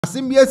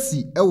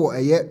Asimbiasi ewo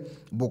eye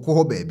Bawku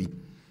ho baabi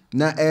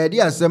na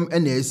di asem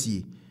na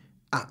asie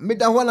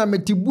meda ho na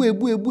metibu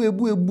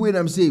ebu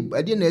na mse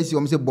ade na asie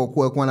omse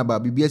Bawku ekwan na ba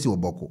bibia si wo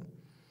Bawku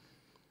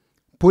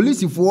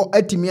police fo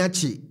atimi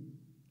achi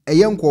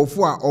eye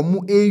nkofo a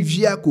omo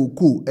evia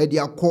koko e di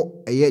akọ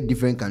eye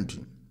different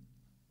country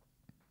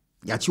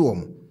ya chi wo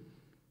mo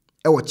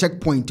ewo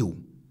checkpoint o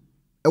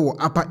ewo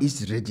upper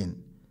east region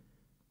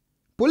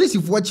police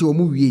fo chi wo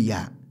mo wie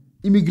ya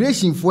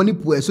immigration for ni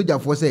po soldier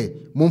for say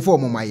monfo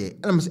momaye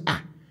and am say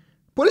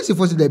police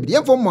for say da bi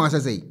yemfo mo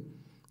say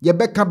ye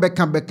beka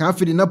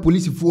afiri na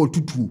police for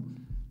tutu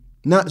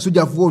na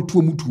soldier for tu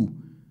omutu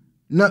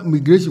na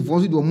immigration for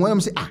so do mo am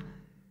say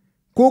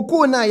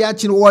koko na ya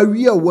chi wa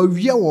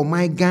wie wo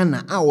my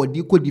Ghana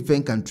odi ko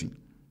different country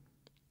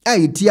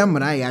ti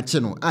amra ya chi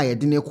no ye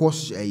de ne ko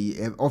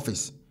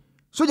office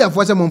soldier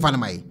for say monfa na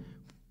mai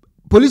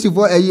police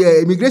for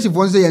immigration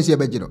for say yense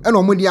be giro e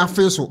no mo di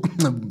afi so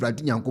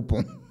brati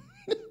nyankopon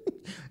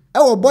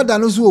ewo border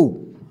no so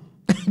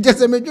just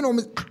me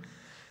dwuno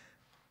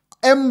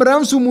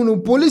embram sumu no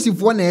police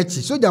for na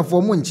echi soldier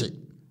for mo nche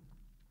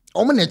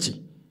omo na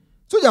echi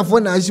soldier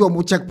for na asi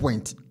omo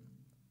checkpoint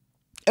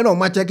e no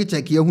ma check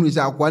ehunu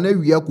se akwa na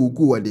wi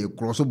akoko wo de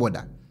cross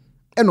border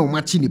e no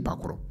ma chi ni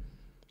pakoro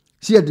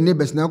si e de ne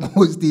bes na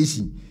ko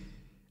station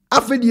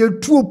afedi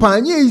etuo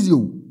panye easy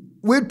o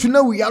we tu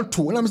na wi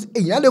ato na me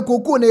say ya de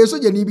koko na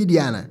soldier ni bi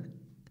diana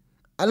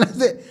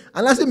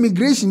anase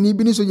immigration ni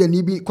bi ni soldier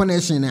ni bi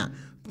connection na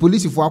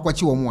police for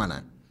akwachi wo mo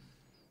ana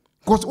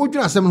cause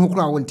odwuna asem no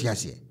kura won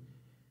tiase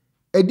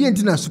edi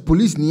entina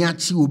police ni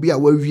achi obi a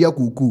wawia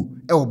koko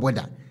e wo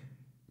border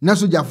na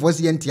soldier for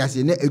se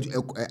tiase na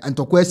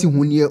antokwa asi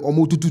hunie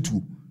omo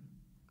tututu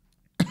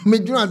me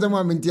dwuna asem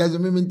a mentiase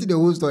me menti the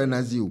whole story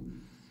na see o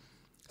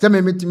se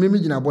me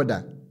gina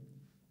border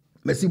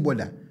mesi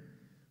border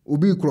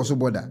obi cross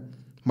border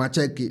ma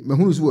check me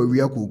hunu so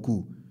wawia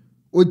koko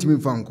otimi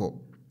fanko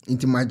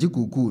inti maji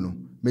koko no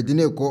me de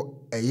ne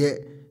ko eye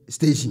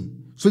station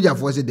soldier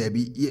force there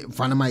be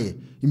fanama ye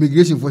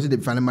immigration force there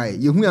be fanama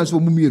ye hu yan so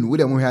mu mienu we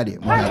dem ho hade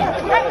mo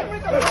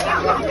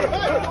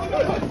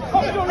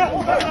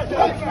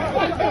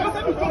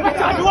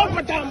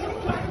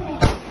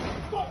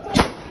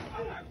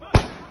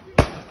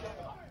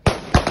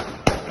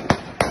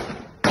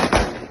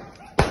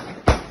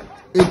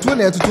etu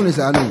na etutu ne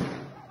sa no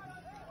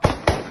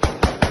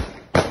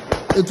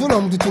etu na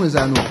mututu ne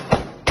sa no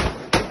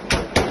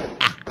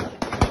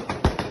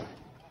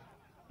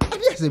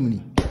abi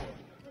asemni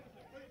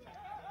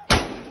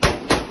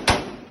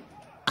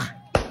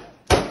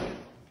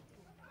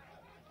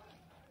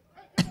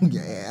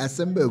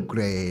assemble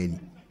Ukraine.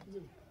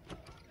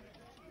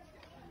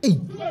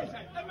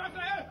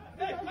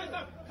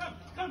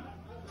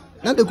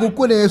 Now the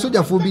koko na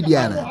soldier for bi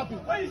diana.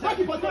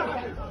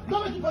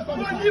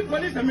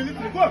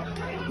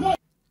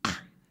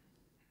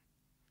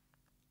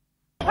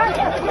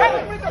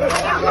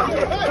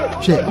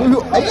 Che,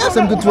 I ask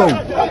them to throw.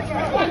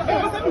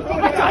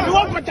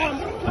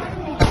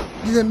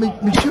 Did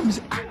me show me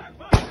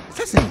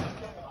say.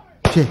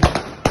 Che.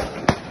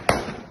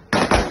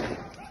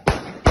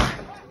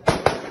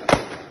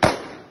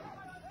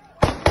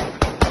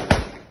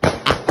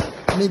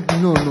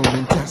 No,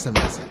 mentia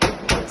Sasa.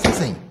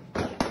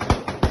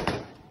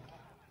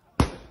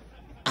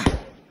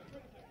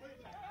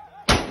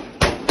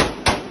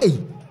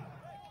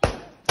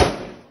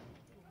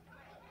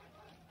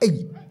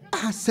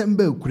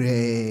 Assemble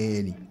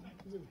Ukraine.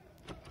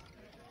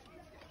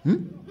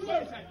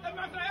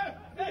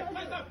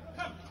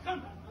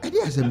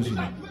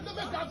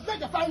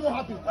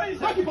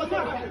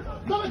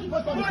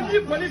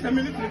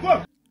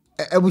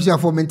 Ebusia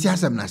for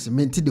mentia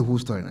menti the whole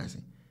story na say.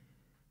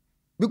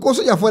 Because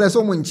you for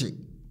so much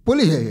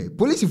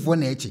police for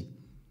na echi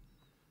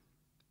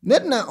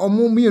net na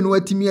omo mienu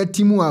atimi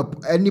atimu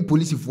up any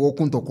police for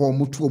kontoko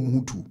omutu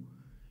omuhutu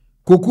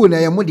koko na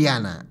yemo de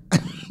ana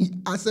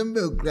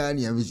assemble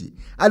Ukraine ya bisi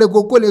ade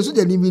koko na so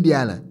jani bi de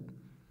ana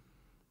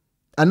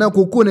ana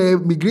koko na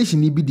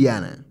immigration ni bi de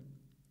ana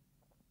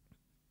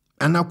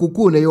ana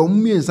koko na yo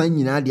mmiensa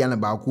nyina de ana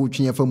ba ko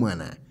twenya famu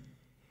ana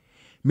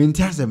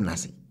menti asem na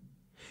se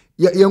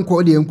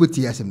yenko de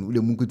yenkoti asem no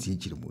le munkoti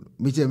chirimo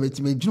me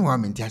dwunu ha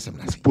menti asem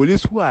na se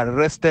police who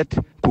arrested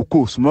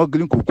cocoa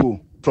smuggling cocoa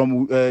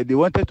from they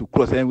wanted to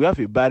cross and we have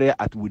a barrier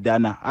at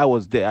Wudana. I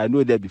was there, I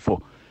know there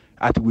before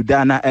at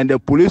Wudana, and the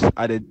police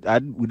at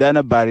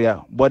Wudana barrier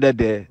border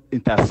there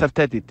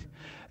intercepted it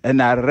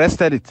and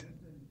arrested it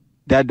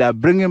that they're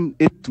bringing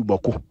it to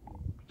Bawku.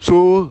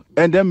 So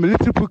and then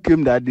military people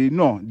came that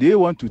they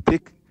want to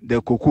take the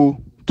cocoa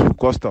to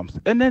customs,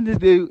 and then then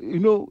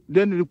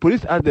the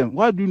police asked them,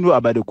 what do you know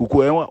about the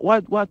cocoa and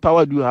what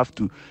power do you have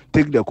to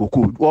take the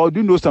cocoa, or do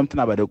you know something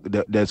about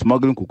the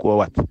smuggling cocoa or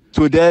what?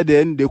 So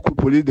then they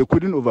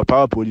couldn't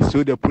overpower police,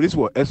 so the police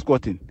were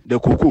escorting the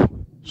cocoa.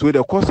 So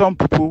the custom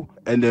people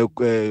and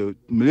the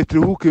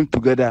military who came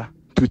together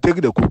to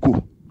take the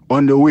cocoa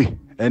on the way,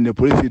 and the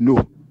police said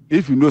no,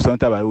 if you know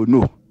something about it, we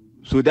know.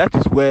 So that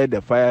is where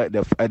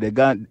the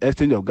gun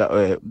exchange of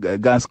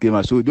guns came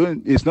out. So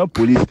it's not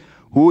police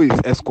who is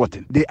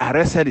escorting. They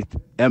arrested it,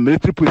 and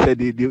military police said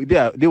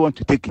they want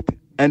to take it,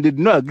 and they did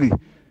not agree,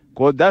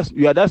 because that's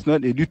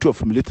not a duty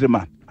of a military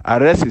man.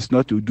 Arrest is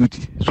not your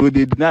duty, so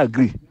they did not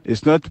agree.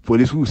 It's not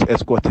police who is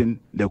escorting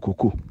the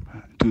cocoa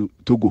to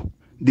go.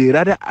 They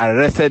rather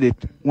arrested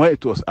it when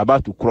it was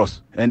about to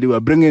cross, and they were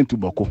bringing it to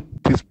Bawku.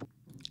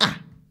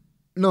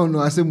 No,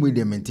 I say we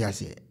dey maintain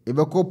say. If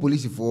I call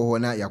police for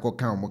na yako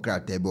kan omo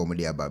kra tebe omo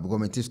dey aba because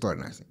maintain story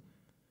na say.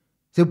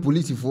 Say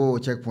police for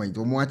checkpoint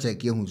omo check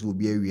ehun so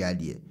obi awi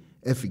ade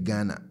e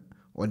Ghana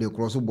or the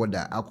cross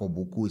border akọ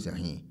Bawku is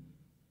ahin.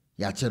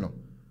 Ya che no.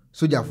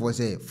 Soldier for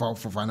say fa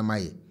na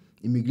maye.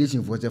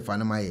 Immigration for say fa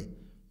na maye.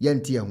 Ye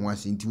ntie ehun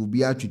ase nti obi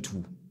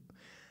atwutu.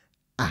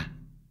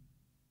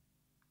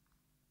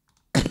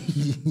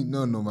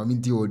 No, mami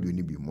ntie audio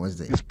ni bi mo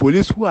say. It's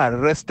police who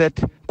arrested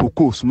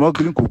cocoa,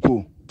 smuggling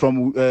cocoa.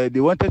 From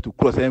they wanted to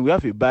cross, and we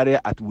have a barrier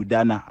at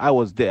Wudana. I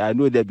was there, I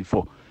know there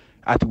before,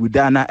 at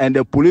Wudana, and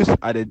the police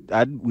at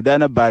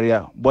Wudana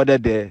barrier border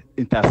there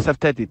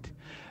intercepted it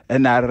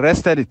and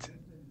arrested it.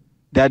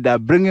 That they're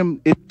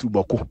bringing it to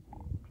Bawku.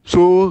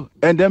 So,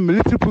 and then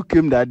military people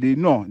came that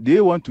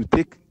they want to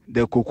take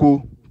the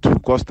cocoa to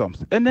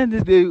customs, and then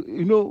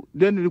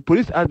then the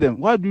police asked them,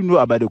 "What do you know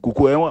about the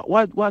cocoa? And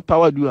what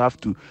power do you have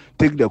to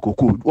take the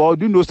cocoa? Or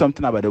do you know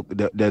something about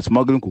the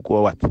smuggling cocoa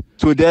or what?"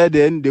 So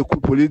then they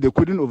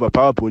couldn't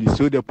overpower police.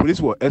 So the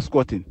police were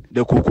escorting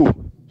the cocoa.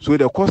 So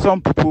the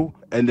custom people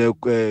and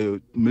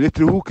the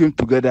military who came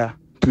together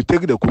to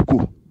take the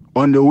cocoa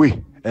on the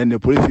way, and the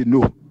police said,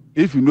 "No,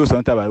 if you know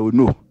something about it,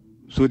 no."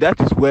 So that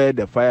is where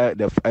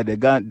the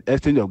gun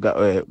exchange of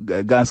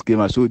guns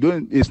came out. So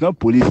it's not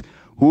police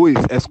who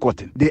is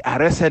escorting. They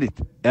arrested it,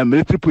 and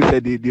military police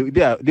said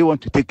they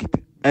want to take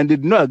it, and they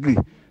did not agree,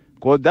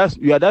 because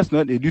that's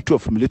not a duty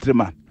of a military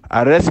man.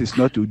 Arrest is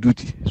not your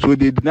duty, so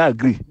they did not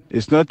agree.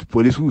 It's not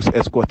police who is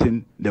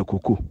escorting the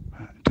cocoa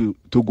to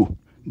go.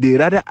 They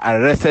rather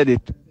arrested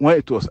it when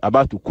it was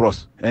about to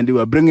cross, and they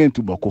were bringing it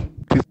to Bawku.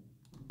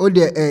 Oh,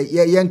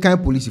 the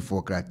kind police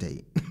for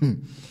krate.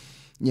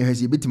 You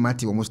has a bit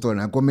mati almost story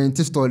na comment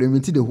story me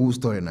the whole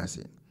story na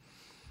say.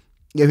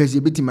 You has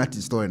a bit mati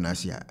story na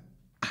say.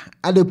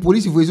 The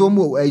police for is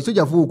almost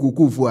soldier for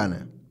cocoa for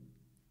ana.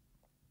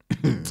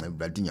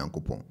 Brati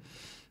nyankopon.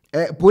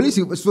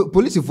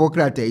 Police for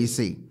krate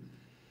say.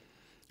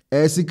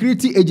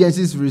 Security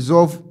agencies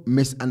resolve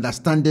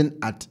misunderstanding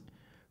at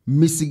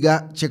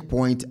Misiga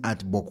checkpoint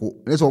at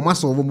Bawku. Let's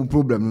almost solve a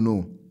problem,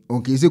 no.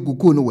 Okay, say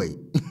kuku no way.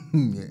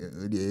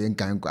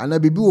 And I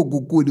be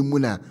kuku di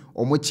muna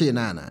omoche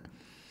nana.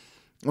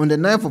 On the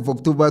 9th of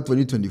October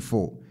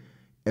 2024,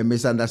 a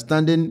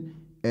misunderstanding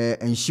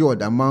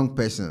ensured among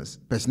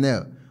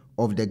personnel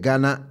of the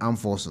Ghana Armed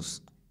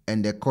Forces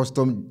and the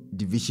Custom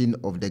Division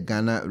of the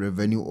Ghana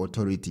Revenue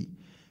Authority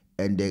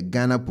and the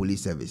Ghana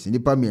Police Service.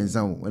 Nipa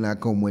mienzao when I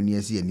come when you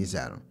see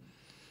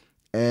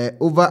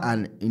over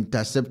an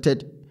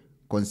intercepted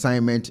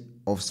consignment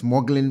of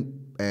smuggling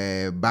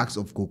bags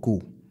of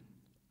cocoa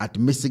at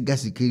Misiga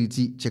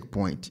Security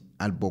Checkpoint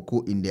at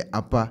Bawku in the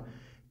Upper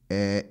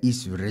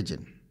East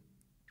Region.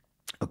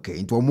 Okay,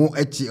 into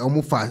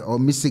omo fast or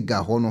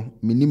Misiga hono,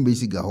 minim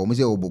Misiga ho,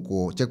 say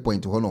Bawku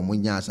checkpoint hono mo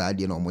nya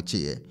asade na omo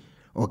che.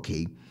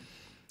 Okay.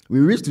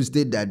 We wish to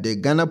state that the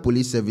Ghana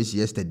Police Service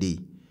yesterday,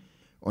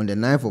 on the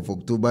 9th of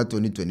October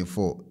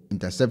 2024,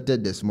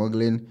 intercepted the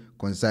smuggling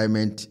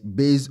consignment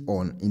based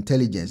on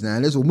intelligence. Now,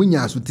 let's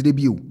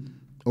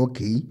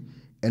okay,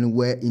 and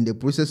were in the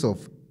process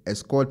of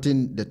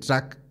escorting the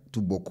truck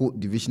to Bawku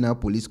Divisional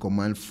Police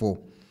Command for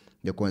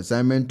the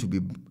consignment to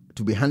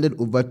be handed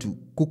over to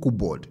Cuckoo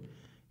Board,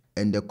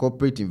 and the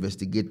corporate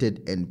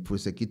investigated and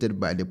prosecuted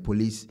by the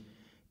police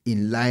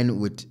in line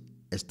with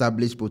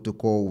established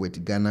protocol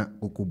with Ghana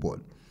Cuckoo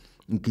Board.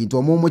 Okay, to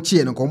omo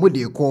mochi na komo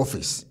de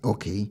office.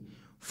 Okay,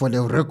 for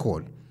the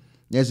record,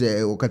 yes,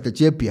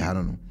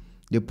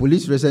 the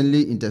police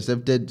recently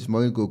intercepted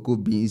smuggling cocoa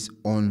beans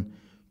on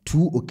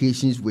 2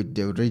 occasions with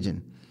the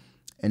region,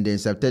 and the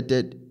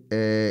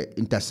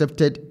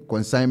intercepted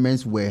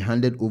consignments were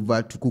handed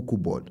over to Cuckoo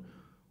Board.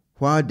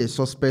 While the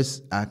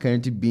suspects are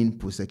currently being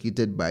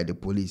prosecuted by the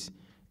police,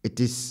 it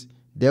is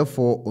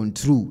therefore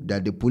untrue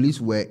that the police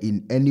were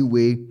in any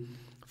way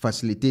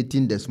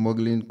facilitating the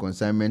smuggling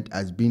consignment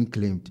as being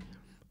claimed.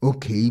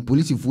 Okay,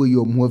 police for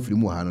you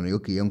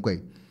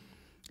okay,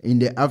 in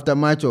the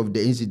aftermath of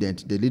the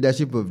incident, the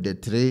leadership of the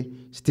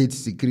 3 state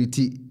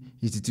security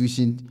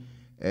institutions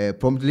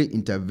promptly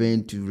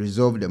intervened to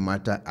resolve the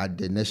matter at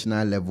the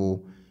national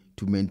level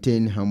to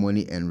maintain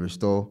harmony and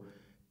restore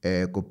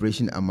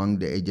cooperation among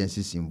the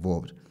agencies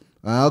involved.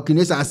 Okay,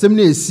 this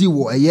assembly see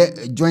what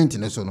a joint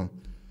in a sono.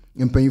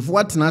 And pay for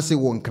what na say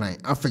one cry,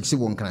 affect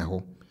one cry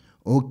ho.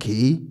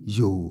 Okay,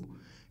 yo.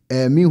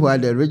 Meanwhile,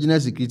 the Regional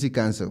Security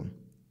Council,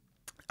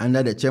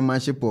 under the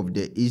chairmanship of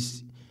the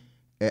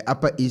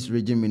Upper East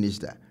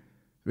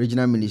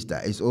Regional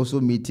Minister, is also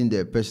meeting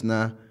the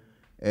personnel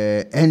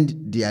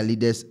and their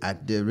leaders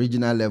at the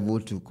regional level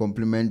to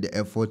complement the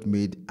effort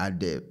made at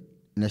the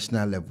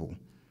national level.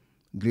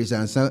 Grace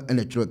and Son and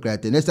the True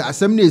Next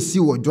assembly see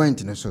what joint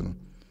in the son.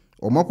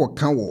 Omako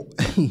kan wo.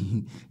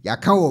 Ya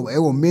kan wo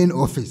e main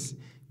office.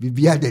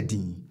 Bibia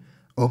dadin.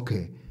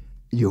 Okay.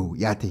 Yo,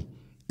 yate.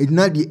 It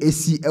not the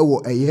AC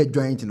ewo eye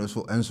joint no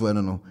so enso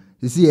no.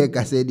 See e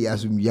ka say the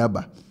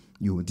asumyaba.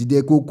 Yo,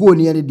 did koko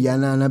ni ane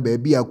diana na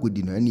baby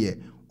akudi no ene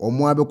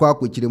omo abekọ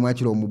akochire ma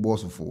chire omo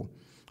boss fo.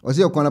 O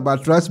say okona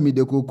but trust me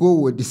the koko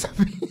will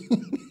disappear.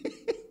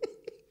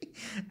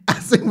 I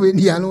say when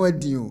the anu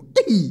adi o.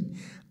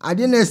 I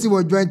didn't see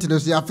what joint no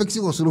say fix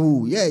it was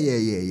so. Yeah.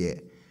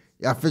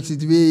 Ya fix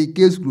it be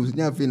case close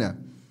nya fina.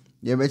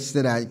 You bet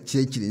said I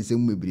check in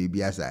some way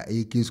biasa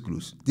a case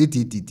close.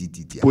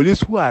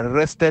 Police who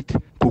arrested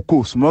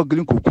cocoa,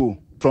 smuggling cocoa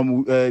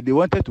from they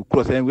wanted to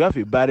cross, and we have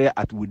a barrier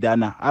at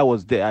Wudana. I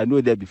was there, I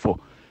know there before.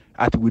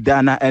 At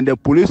Wudana, and the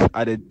police at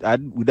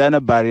Wudana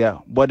barrier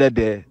border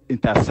there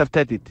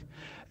intercepted it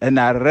and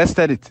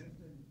arrested it.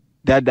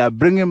 That they're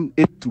bringing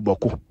it to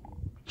Bawku.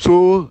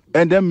 So,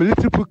 and then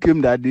military people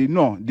came that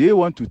they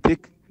want to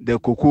take the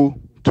cocoa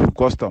to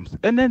customs.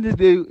 And then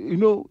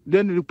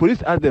then the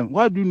police asked them,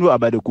 what do you know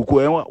about the cocoa?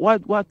 And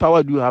what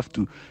power do you have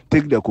to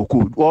take the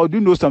cocoa? Or do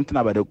you know something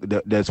about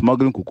the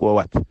smuggling cocoa or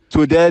what?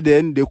 So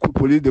then they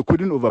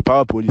couldn't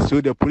overpower police.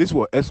 So the police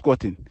were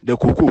escorting the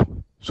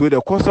cocoa. So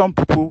the custom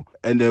people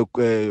and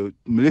the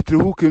military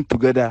who came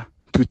together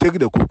to take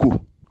the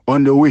cocoa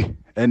on the way.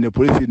 And the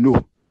police said,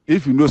 no.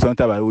 If you know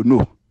something about it, you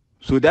know.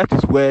 So that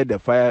is where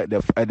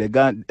the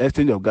gun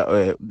exchange of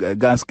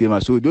guns came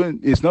out. So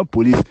it's not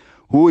police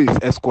who is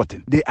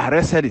escorting. They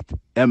arrested it,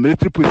 and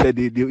military people said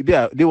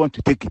they want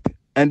to take it,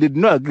 and they did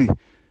not agree,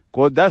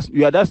 because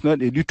that's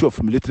not a duty of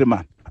a military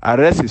man.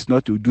 Arrest is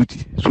not a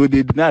duty, so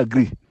they did not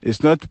agree.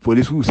 It's not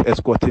police who is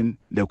escorting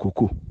the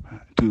cocoa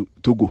to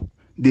go.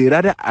 They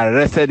rather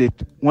arrested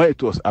it when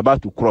it was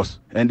about to cross,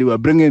 and they were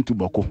bringing it to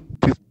Bawku.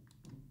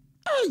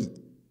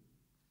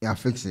 Ya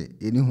fix it.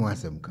 Any who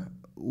has some car.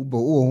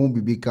 Ubo who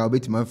be big car,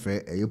 bet my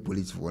friend, a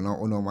police for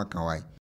no maka why.